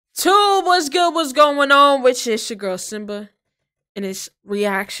What's good? What's going on? Which is your girl Simba, and it's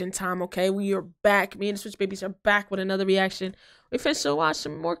reaction time. Okay, we are back. Me and the Switch Babies are back with another reaction. We finna watch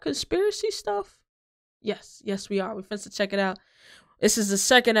some more conspiracy stuff. Yes, we are. We finna check it out. This is the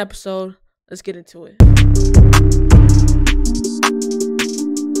second episode. Let's get into it.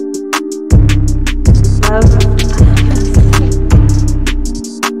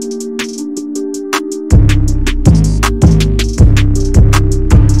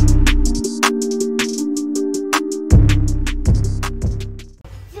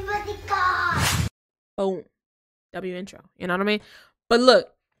 Boom. W intro. You know what I mean? But look,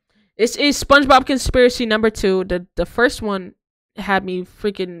 this is SpongeBob Conspiracy number 2. The first one had me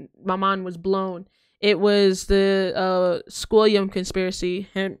freaking, my mind was blown. It was the Squilliam conspiracy,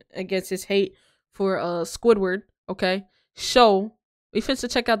 him against his hate for Squidward. Okay, so we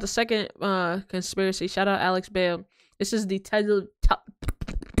finna check out the second conspiracy. Shout out Alex Bale. This is the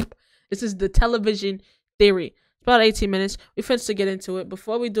television theory. It's about 18 minutes. We finna get into it.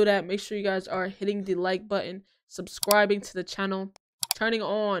 Before we do that, make sure you guys are hitting the like button, subscribing to the channel, turning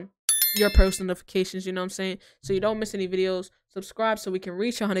on your post notifications, you know what I'm saying, so you don't miss any videos. Subscribe so we can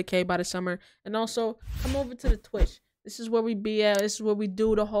reach 100K by the summer, and also come over to the Twitch. This is where we be at. This is where we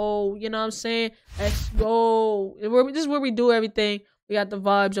do the whole, you know what I'm saying, let's go. This is where we do everything. We got the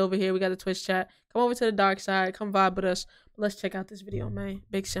vibes over here. We got the Twitch chat. Come over to the dark side. Come vibe with us. But let's check out this video, man.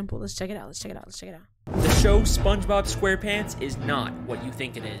 Big simple. Let's check it out. Let's check it out. Let's check it out. The show SpongeBob SquarePants is not what you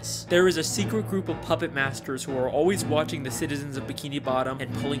think it is. There is a secret group of puppet masters who are always watching the citizens of Bikini Bottom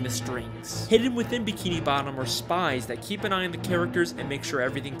and pulling the strings. Hidden within Bikini Bottom are spies that keep an eye on the characters and make sure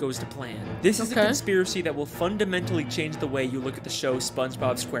everything goes to plan. This is a conspiracy that will fundamentally change the way you look at the show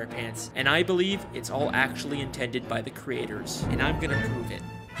SpongeBob SquarePants, and I believe it's all actually intended by the creators, and I'm gonna prove it.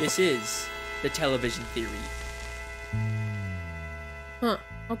 This is the television theory. Huh,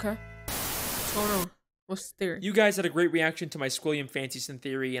 okay. What's going on? What's the theory? You guys had a great reaction to my Squilliam Fancyson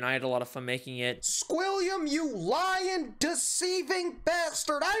theory, and I had a lot of fun making it. Squilliam, you lying, deceiving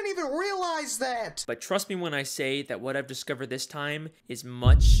bastard! I didn't even realize that! But trust me when I say that what I've discovered this time is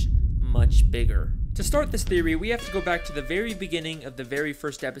much, much bigger. To start this theory, we have to go back to the very beginning of the very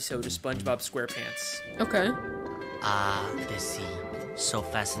first episode of SpongeBob SquarePants. Okay. Ah, the sea. So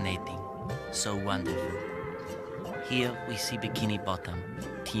fascinating. So wonderful. Here we see Bikini Bottom,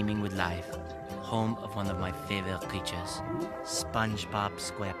 teeming with life. Home of one of my favorite creatures, SpongeBob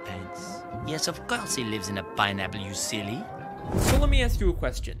SquarePants. Yes, of course he lives in a pineapple, you silly. So let me ask you a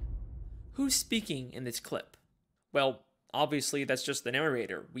question. Who's speaking in this clip? Well, obviously that's just the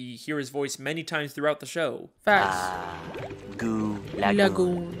narrator. We hear his voice many times throughout the show. Facts. Goo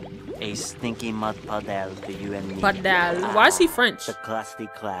Lagoon. A stinky mud puddle for you and me. Puddle. Why is he French? The crusty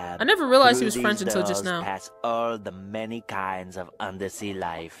crab. I never realized he was French until just now. Past all the many kinds of undersea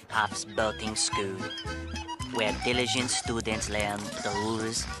life. Pop's boating school, where diligent students learn the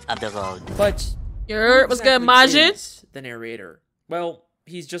rules of the road. But what's good, Majin? The narrator. Well,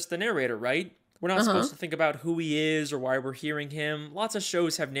 he's just the narrator, right? We're not supposed to think about who he is or why we're hearing him. Lots of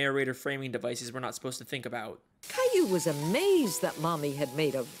shows have narrator framing devices we're not supposed to think about. Caillou was amazed that Mommy had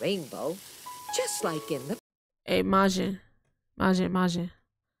made a rainbow, just like in the... Hey, Majin. I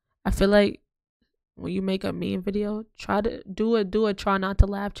feel like when you make a meme video, try to do a try not to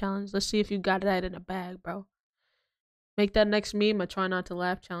laugh challenge. Let's see if you got that in a bag, bro. Make that next meme a try not to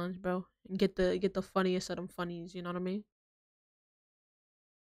laugh challenge, bro. And get the funniest of them funnies, you know what I mean?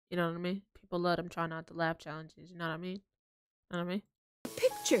 You know what I mean? People love them try not to laugh challenges, you know what I mean? You know what I mean?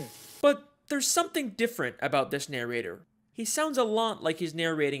 Picture. But there's something different about this narrator. He sounds a lot like he's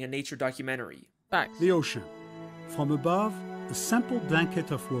narrating a nature documentary. Facts. The ocean. From above, a simple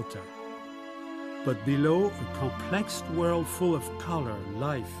blanket of water. But below, a complex world full of color,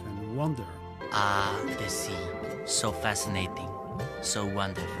 life, and wonder. Ah, the sea. So fascinating. So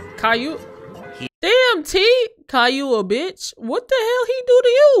wonderful. Caillou? Damn, T. Caillou a bitch. What the hell he do to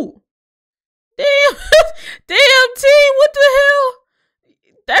you? Damn. Damn, T. What the hell?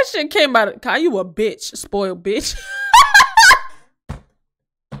 That shit came out of Caillou a bitch. Spoiled bitch.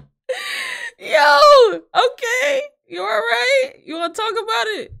 Yo. Okay. You alright? You want to talk about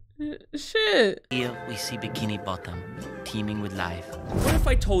it? Shit. Here we see Bikini Bottom, teeming with life. What if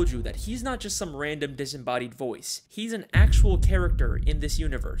I told you that he's not just some random disembodied voice? He's an actual character in this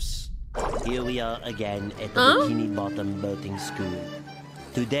universe. Here we are again at the Bikini Bottom boating school.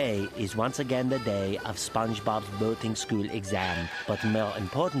 Today is once again the day of SpongeBob's boating school exam, but more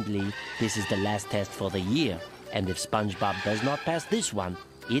importantly, this is the last test for the year. And if SpongeBob does not pass this one,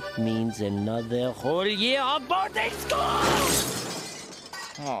 it means another whole year of boating school!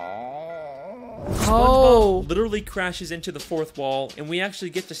 Oh. SpongeBob literally crashes into the fourth wall, and we actually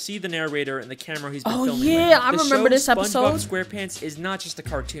get to see the narrator and the camera he's been Oh filming yeah, with. I The remember show, this episode. SpongeBob SquarePants is not just a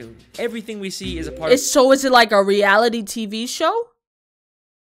cartoon. Everything we see is a part So is it like a reality TV show?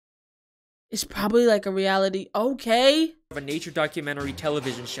 It's probably like a reality. Okay. of a nature documentary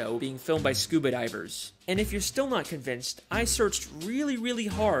television show being filmed by scuba divers. And if you're still not convinced, I searched really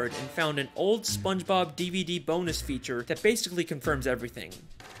hard and found an old SpongeBob DVD bonus feature that basically confirms everything.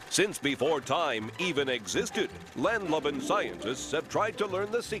 Since before time even existed, land-loving scientists have tried to learn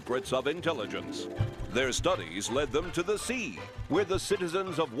the secrets of intelligence. Their studies led them to the sea, where the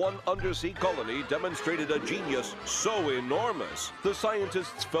citizens of one undersea colony demonstrated a genius so enormous, the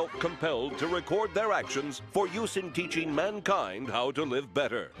scientists felt compelled to record their actions for use in teaching mankind how to live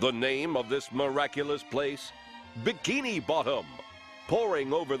better. The name of this miraculous place? Bikini Bottom.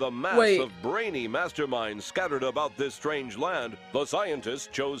 Poring over the mass of brainy masterminds scattered about this strange land, the scientists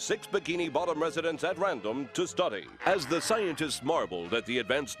chose 6 Bikini Bottom residents at random to study. As the scientists marveled at the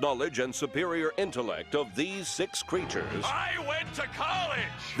advanced knowledge and superior intellect of these 6 creatures, I went to college!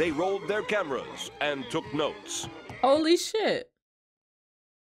 They rolled their cameras and took notes. Holy shit.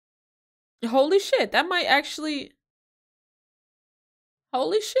 Holy shit, that might actually...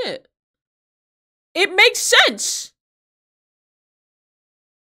 Holy shit. It makes sense!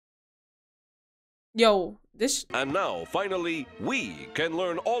 Yo, this... And now, finally, we can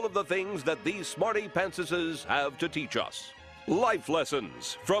learn all of the things that these smarty pantsuses have to teach us. Life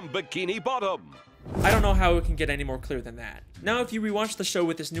lessons from Bikini Bottom. I don't know how it can get any more clear than that. Now, if you rewatch the show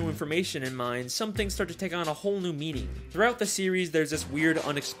with this new information in mind, some things start to take on a whole new meaning. Throughout the series, there's this weird,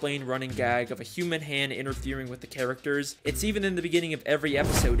 unexplained running gag of a human hand interfering with the characters. It's even in the beginning of every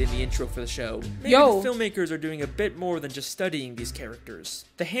episode in the intro for the show. Maybe the filmmakers are doing a bit more than just studying these characters.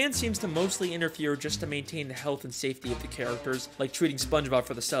 The hand seems to mostly interfere just to maintain the health and safety of the characters, like treating SpongeBob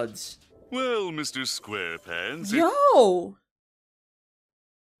for the suds. Well, Mr. SquarePants... Yo!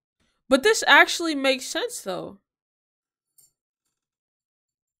 But this actually makes sense, though.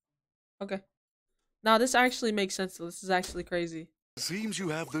 Okay. Now, this actually makes sense, though. This is actually crazy. Seems you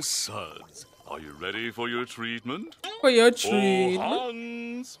have the suds. Are you ready for your treatment? For your treatment? Oh,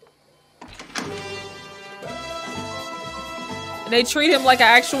 Hans. And they treat him like an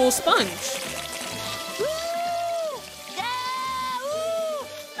actual sponge.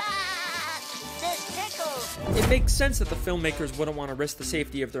 It makes sense that the filmmakers wouldn't want to risk the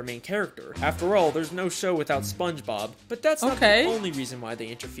safety of their main character. After all, there's no show without SpongeBob, but that's not the only reason why they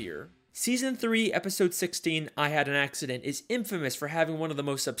interfere. Season 3, Episode 16, I Had an Accident, is infamous for having one of the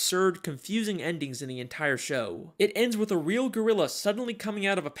most absurd, confusing endings in the entire show. It ends with a real gorilla suddenly coming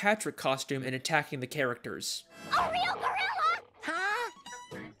out of a Patrick costume and attacking the characters. A real gorilla? Huh?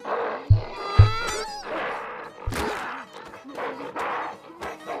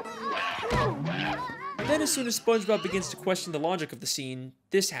 Then as soon as SpongeBob begins to question the logic of the scene,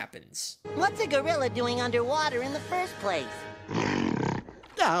 this happens. What's a gorilla doing underwater in the first place?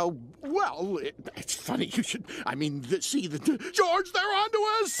 Well, it's funny you should... I mean, see, George, they're onto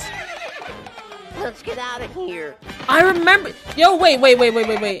us! Let's get out of here. I remember... Yo,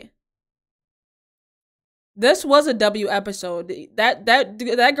 wait. This was a W episode.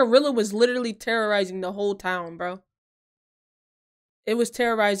 That gorilla was literally terrorizing the whole town, bro. It was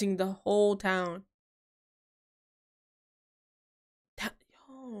terrorizing the whole town.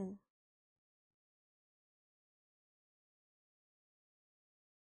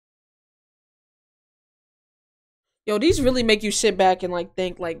 Yo, these really make you sit back and like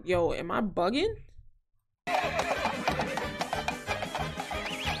think like, yo, am I bugging?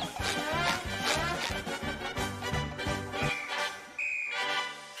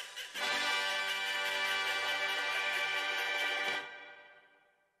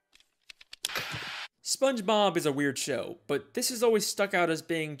 SpongeBob is a weird show, but this has always stuck out as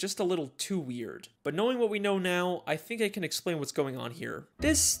being just a little too weird. But knowing what we know now, I think I can explain what's going on here.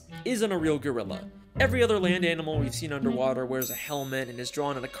 This isn't a real gorilla. Every other land animal we've seen underwater wears a helmet and is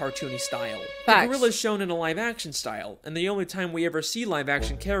drawn in a cartoony style. The gorilla is shown in a live-action style, and the only time we ever see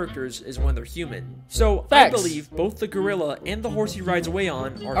live-action characters is when they're human. So, I believe both the gorilla and the horse he rides away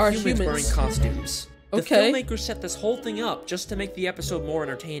on are humans wearing costumes. The filmmakers set this whole thing up just to make the episode more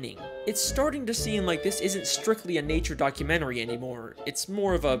entertaining. It's starting to seem like this isn't strictly a nature documentary anymore. It's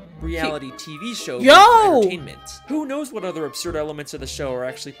more of a reality TV show for entertainment. Who knows what other absurd elements of the show are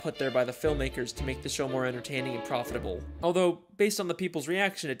actually put there by the filmmakers to make the show more entertaining and profitable. Although, based on the people's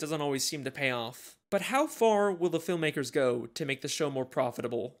reaction, it doesn't always seem to pay off. But how far will the filmmakers go to make the show more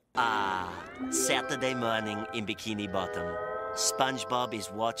profitable? Saturday morning in Bikini Bottom. SpongeBob is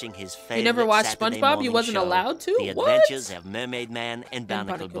watching his favorite You never watched Saturday SpongeBob? morning You wasn't show, allowed to? The What? Adventures of Mermaid Man and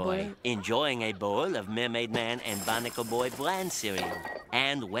Barnacle Barnacle Boy. Boy. Enjoying a bowl of Mermaid Man and Barnacle Boy bland cereal.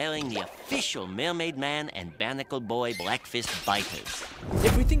 And wearing the official Mermaid Man and Barnacle Boy Blackfist biters.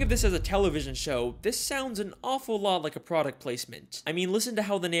 If we think of this as a television show, this sounds an awful lot like a product placement. I mean, listen to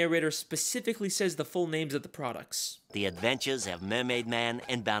how the narrator specifically says the full names of the products. The Adventures of Mermaid Man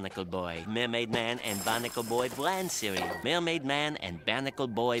and Barnacle Boy. Mermaid Man and Barnacle Boy bland cereal. Mermaid Man and Barnacle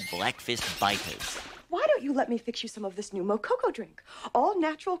Boy Blackfist biters. Why don't you let me fix you some of this new Mococo drink? All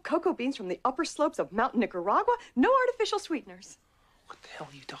natural cocoa beans from the upper slopes of Mountain Nicaragua, no artificial sweeteners. What the hell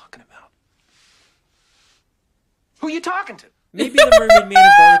are you talking about? Who are you talking to? Maybe the Mermaid Man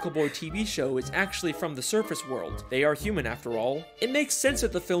and Barnacle Boy TV show is actually from the surface world. They are human after all. It makes sense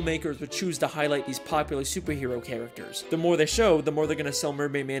that the filmmakers would choose to highlight these popular superhero characters. The more they show, the more they're gonna sell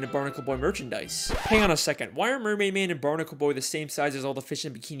Mermaid Man and Barnacle Boy merchandise. Hang on a second, why are Mermaid Man and Barnacle Boy the same size as all the fish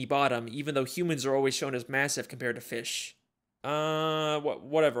in Bikini Bottom, even though humans are always shown as massive compared to fish?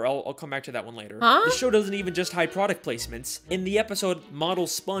 Whatever, I'll come back to that one later. Huh? The show doesn't even just hide product placements. In the episode Model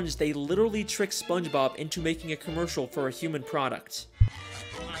Sponge, they literally trick SpongeBob into making a commercial for a human product.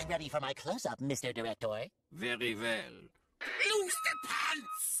 I'm ready for my close-up, Mr. Director. Very well. Loose the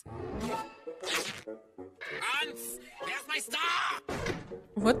pants! Pants! There's my star!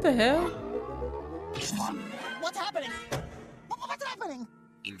 What the hell? What's happening? What's happening?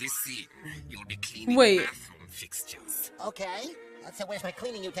 In this scene, you'll be cleaning Wait. bathroom fixtures. Okay. So where's my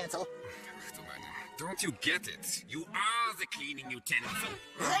cleaning utensil? Don't you get it? You are the cleaning utensil.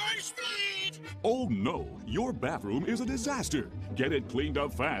 High speed! Oh no, your bathroom is a disaster. Get it cleaned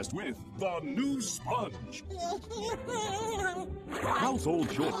up fast with the new sponge.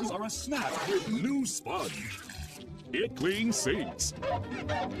 Household chores are a snap with new sponge. It cleans sinks.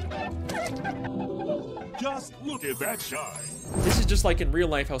 Just look at that shine. This is just like in real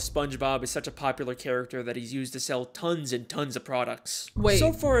life how SpongeBob is such a popular character that he's used to sell tons and tons of products. Wait.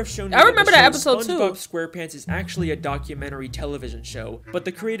 So far I've shown you I remember that the show episode too. SpongeBob SquarePants is actually a documentary television show, but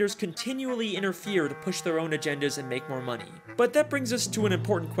the creators continually interfere to push their own agendas and make more money. But that brings us to an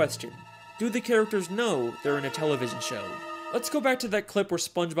important question. Do the characters know they're in a television show? Let's go back to that clip where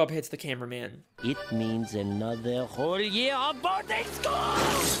SpongeBob hits the cameraman. It means another whole year of boarding school!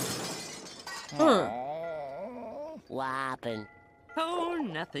 Huh. What happened? Oh,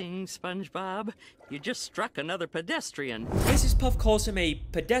 nothing, SpongeBob. You just struck another pedestrian. Mrs. Puff calls him a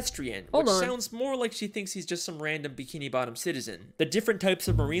pedestrian, Hold which on. sounds more like she thinks he's just some random Bikini Bottom citizen. The different types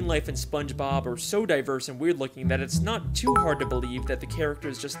of marine life in SpongeBob are so diverse and weird looking that it's not too hard to believe that the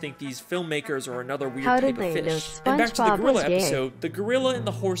characters just think these filmmakers are another weird How type did of they know fish. And back to the SpongeBob gorilla was gay? episode, the gorilla and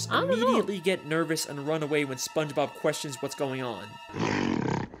the horse I don't know. immediately get nervous and run away when SpongeBob questions what's going on.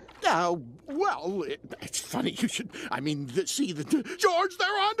 Well, it's funny you should. I mean, see, George,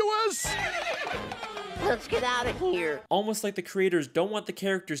 they're onto us! Let's get out of here. Almost like the creators don't want the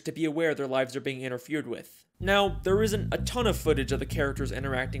characters to be aware their lives are being interfered with. Now, there isn't a ton of footage of the characters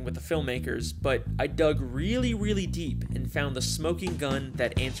interacting with the filmmakers, but I dug really deep and found the smoking gun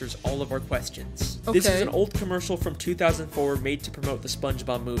that answers all of our questions. This is Okay. an old commercial from 2004 made to promote the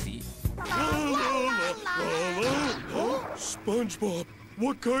SpongeBob movie. SpongeBob,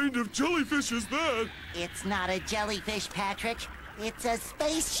 what kind of jellyfish is that? It's not a jellyfish, Patrick. It's a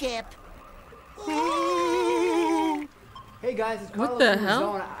spaceship. Hey guys, it's What Carlos the from hell?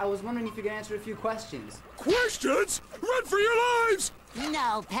 Zone. I was wondering if you could answer a few questions. Questions? Run for your lives!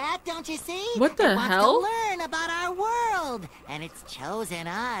 No, Pat, don't you see? What the It wants hell? to learn about our world, and it's chosen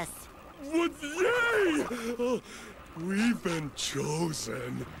us. What? Yay! Oh, we've been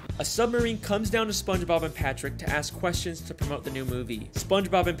chosen. A submarine comes down to SpongeBob and Patrick to ask questions to promote the new movie.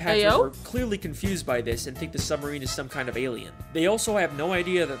 SpongeBob and Patrick Heyo? are clearly confused by this and think the submarine is some kind of alien. They also have no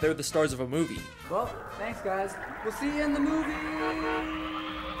idea that they're the stars of a movie. Well, thanks guys. We'll see you in the movie.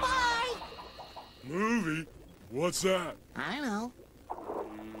 Bye. Movie? What's that? I don't know.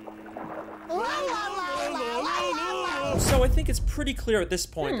 So I think it's pretty clear at this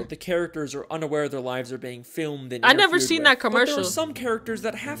point that the characters are unaware their lives are being filmed and I never interfered seen with. that But there commercial. are some characters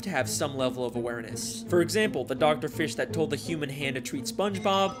that have to have some level of awareness. For example, the Dr. Fish that told the human hand to treat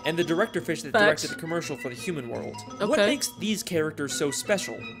SpongeBob, and the Director Fish that Facts. directed the commercial for the human world. What Okay. makes these characters so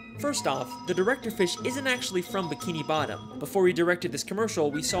special? First off, the director fish isn't actually from Bikini Bottom. Before he directed this commercial,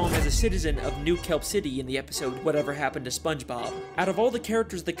 we saw him as a citizen of New Kelp City in the episode Whatever Happened to SpongeBob. Out of all the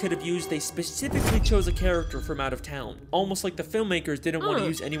characters they could have used, they specifically chose a character from out of town. Almost like the filmmakers didn't want to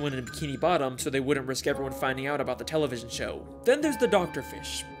use anyone in Bikini Bottom so they wouldn't risk everyone finding out about the television show. Then there's the Dr.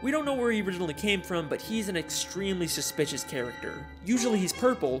 Fish. We don't know where he originally came from, but he's an extremely suspicious character. Usually he's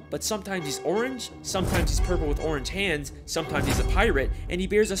purple, but sometimes he's orange, sometimes he's purple with orange hands, sometimes he's a pirate, and he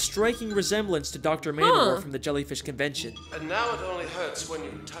bears a striking resemblance to Dr. Mandalore from the Jellyfish Convention. And now it only hurts when you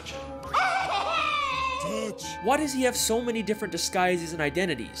touch it. Why does he have so many different disguises and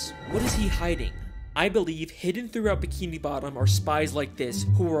identities? What is he hiding? I believe hidden throughout Bikini Bottom are spies like this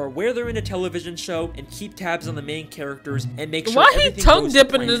who are aware they're in a television show and keep tabs on the main characters and make sure everything goes to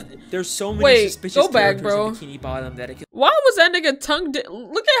plan. There's so many suspicious characters in Bikini Bottom that it can— Why was that nigga tongue dip?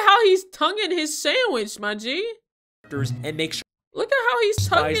 Look at how he's tonguing his sandwich, my G. And make sure— Look at how he's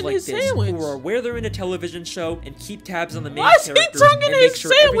tonguing his sandwich. Who are aware they're in a television show and keep tabs on the main Why is characters he tonguing and his make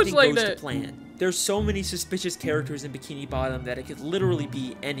sure sandwich everything like goes that? to plan. There's so many suspicious characters in Bikini Bottom that it could literally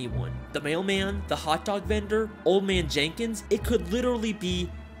be anyone. The mailman, the hot dog vendor, Old Man Jenkins, it could literally be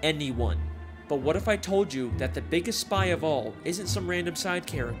anyone. But what if I told you that the biggest spy of all isn't some random side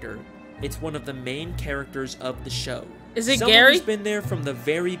character? It's one of the main characters of the show. Is it Someone Gary? who's been there from the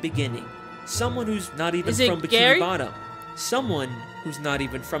very beginning. Someone who's not even Is it from Bikini Gary? Bottom. Someone who's not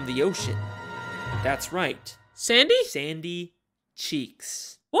even from the ocean. That's right. Sandy? Sandy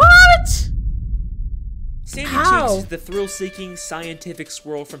Cheeks. What? Sandy How? Cheeks is the thrill-seeking scientific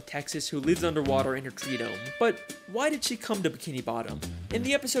squirrel from Texas who lives underwater in her tree dome. But why did she come to Bikini Bottom? In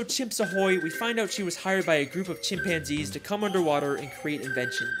the episode Chimps Ahoy, we find out she was hired by a group of chimpanzees to come underwater and create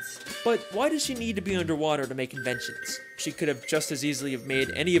inventions. But why does she need to be underwater to make inventions? She could have just as easily have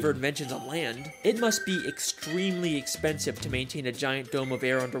made any of her inventions on land. It must be extremely expensive to maintain a giant dome of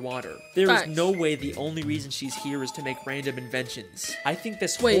air underwater. There is no way the only reason she's here is to make random inventions. I think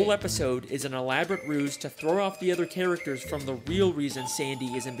this whole episode is an elaborate ruse to throw off the other characters from the real reason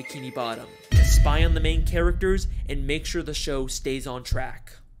Sandy is in Bikini Bottom. To spy on the main characters and make sure the show stays on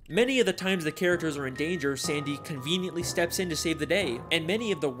track. Many of the times the characters are in danger, Sandy conveniently steps in to save the day, and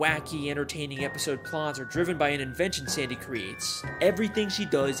many of the wacky, entertaining episode plots are driven by an invention Sandy creates. Everything she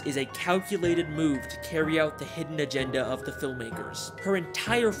does is a calculated move to carry out the hidden agenda of the filmmakers. Her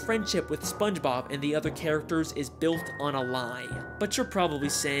entire friendship with SpongeBob and the other characters is built on a lie. But you're probably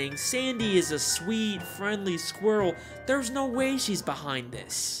saying, Sandy is a sweet, friendly squirrel. There's no way she's behind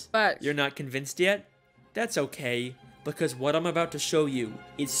this. But you're not convinced yet? That's okay. Because what I'm about to show you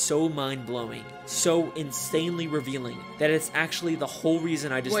is so mind-blowing, so insanely revealing, that it's actually the whole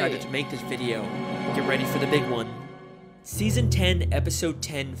reason I decided to make this video. Get ready for the big one. Season 10, Episode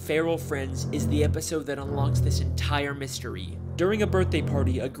 10, Feral Friends, is the episode that unlocks this entire mystery. During a birthday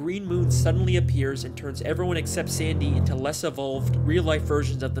party, a green moon suddenly appears and turns everyone except Sandy into less evolved, real-life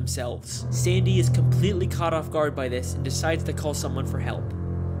versions of themselves. Sandy is completely caught off guard by this and decides to call someone for help.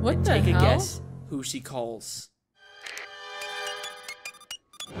 What the hell? Take a guess who she calls.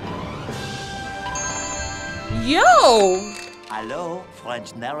 Yo! Hello,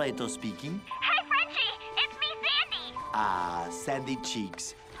 French narrator speaking. Hey, Frenchie, it's me, Sandy. Ah, Sandy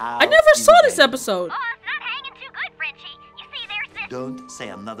Cheeks. I never saw this episode. Oh, it's not hanging too good, Frenchie. You see, there's this— Don't say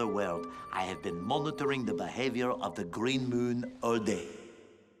another word. I have been monitoring the behavior of the green moon all day.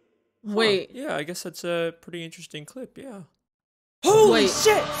 Wait. Yeah, I guess that's a pretty interesting clip, yeah. Holy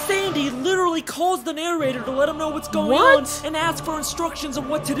shit! Sandy literally calls the narrator to let him know what's going on and ask for instructions on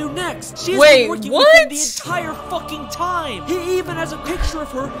what to do next. She's been working with him the entire fucking time. He even has a picture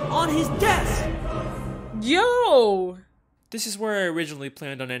of her on his desk. Yo! This is where I originally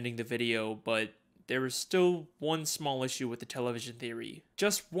planned on ending the video, but there is still one small issue with the television theory.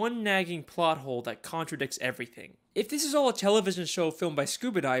 Just one nagging plot hole that contradicts everything. If this is all a television show filmed by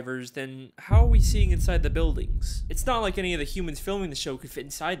scuba divers, then how are we seeing inside the buildings? It's not like any of the humans filming the show could fit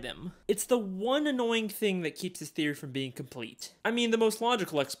inside them. It's the one annoying thing that keeps this theory from being complete. I mean, the most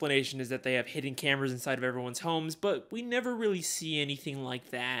logical explanation is that they have hidden cameras inside of everyone's homes, but we never really see anything like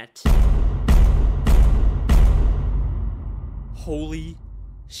that. Holy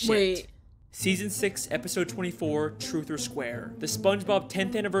shit. Wait. Season 6, Episode 24, Truth or Square. The SpongeBob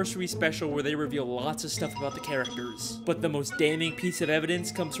 10th Anniversary Special where they reveal lots of stuff about the characters. But the most damning piece of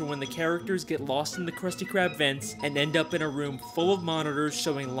evidence comes from when the characters get lost in the Krusty Krab vents and end up in a room full of monitors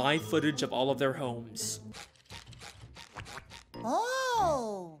showing live footage of all of their homes.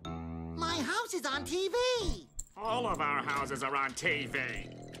 Oh! My house is on TV! All of our houses are on TV.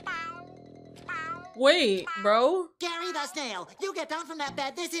 Wait, bro. Gary the Snail, you get down from that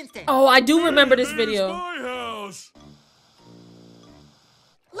bed this instant. Oh, I do remember this video. My house.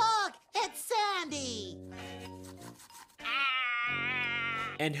 Look! It's Sandy!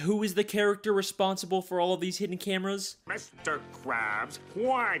 And who is the character responsible for all of these hidden cameras? Mr. Krabs,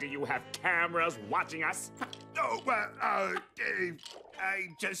 why do you have cameras watching us? Oh, well, I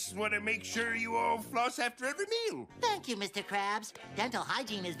just want to make sure you all floss after every meal. Thank you, Mr. Krabs. Dental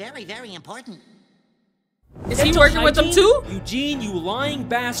hygiene is very, very important. Is he working with them too? Eugene, you lying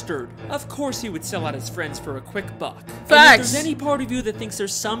bastard. Of course he would sell out his friends for a quick buck. Facts. And if there's any part of you that thinks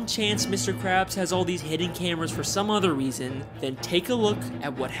there's some chance Mr. Krabs has all these hidden cameras for some other reason, then take a look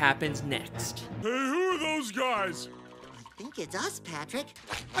at what happens next. Hey, who are those guys? I think it's us, Patrick.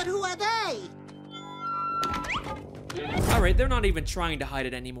 But who are they? Alright, they're not even trying to hide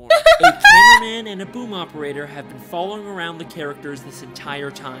it anymore. A cameraman and a boom operator have been following around the characters this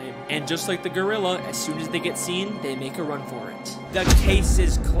entire time. And just like the gorilla, as soon as they get seen, they make a run for it. The case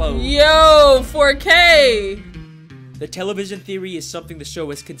is closed. Yo, 4K! The television theory is something the show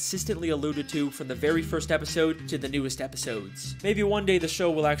has consistently alluded to from the very first episode to the newest episodes. Maybe one day the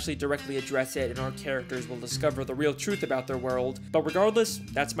show will actually directly address it and our characters will discover the real truth about their world. But regardless,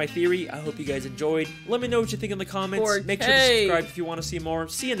 that's my theory. I hope you guys enjoyed. Let me know what you think in the comments. 4K. Make sure to subscribe if you want to see more.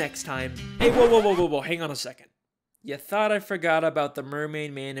 See you next time. Hey, whoa, hang on a second. You thought I forgot about the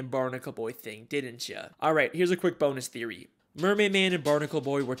Mermaid Man and Barnacle Boy thing, didn't ya? Alright, here's a quick bonus theory. Mermaid Man and Barnacle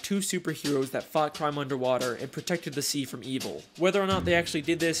Boy were two superheroes that fought crime underwater and protected the sea from evil. Whether or not they actually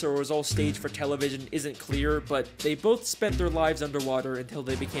did this or was all staged for television isn't clear, but they both spent their lives underwater until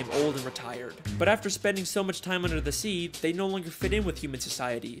they became old and retired. But after spending so much time under the sea, they no longer fit in with human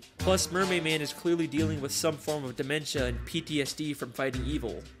society. Plus, Mermaid Man is clearly dealing with some form of dementia and PTSD from fighting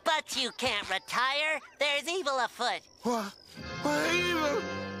evil. But you can't retire. There's evil afoot. What? Evil?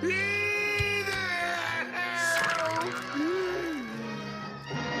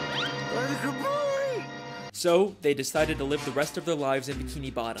 So, they decided to live the rest of their lives in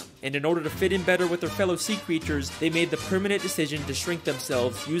Bikini Bottom. And in order to fit in better with their fellow sea creatures, they made the permanent decision to shrink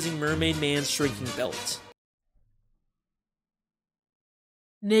themselves using Mermaid Man's shrinking belt.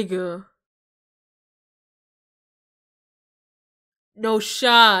 Nigga. No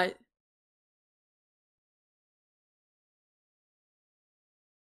shot.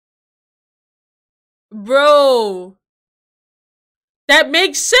 Bro. That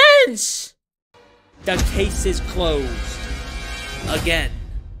makes sense. The case is closed. Again.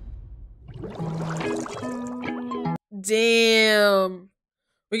 Damn.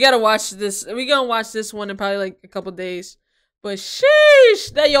 We gotta watch this. We gonna watch this one in probably like a couple days. But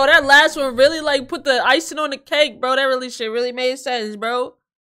sheesh. That last one really like put the icing on the cake, bro. That really shit really made sense, bro.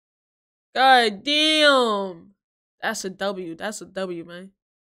 God damn. That's a W. That's a W, man.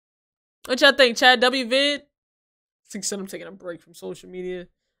 What y'all think, Chad? W vid? I think I'm taking a break from social media.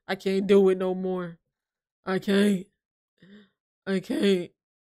 I can't do it no more. I can't. W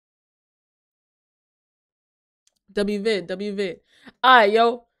vid. Alright,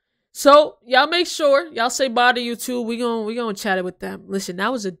 yo. So, y'all make sure y'all say bye to YouTube. We gonna chat it with them. Listen,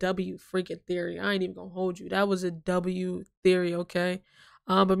 that was a W freaking theory. I ain't even gonna hold you. That was a W theory, okay?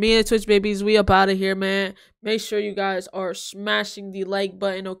 But me and the Twitch babies, we up out of here, man. Make sure you guys are smashing the like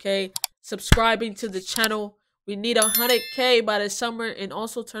button, okay? Subscribing to the channel. We need 100K by the summer, and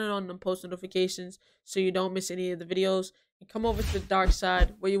also turn on the post notifications so you don't miss any of the videos. And come over to the dark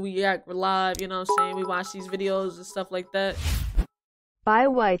side where we act live, you know what I'm saying? We watch these videos and stuff like that. Buy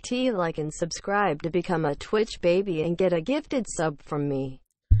YT, like and subscribe to become a Twitch baby and get a gifted sub from me.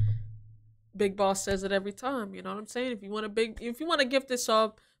 Big Boss says it every time, you know what I'm saying? If you want a gifted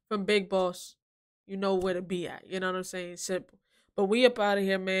sub from Big Boss, you know where to be at. You know what I'm saying? Simple. But we up out of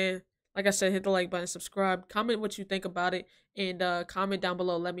here, man. Like I said, hit the like button, subscribe, comment what you think about it, and comment down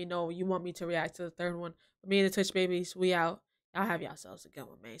below. Let me know you want me to react to the third one. But me and the Twitch babies, we out. Y'all have yourselves a good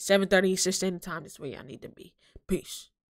one, man. 7:30 Eastern Standard Time. This way y'all need to be. Peace.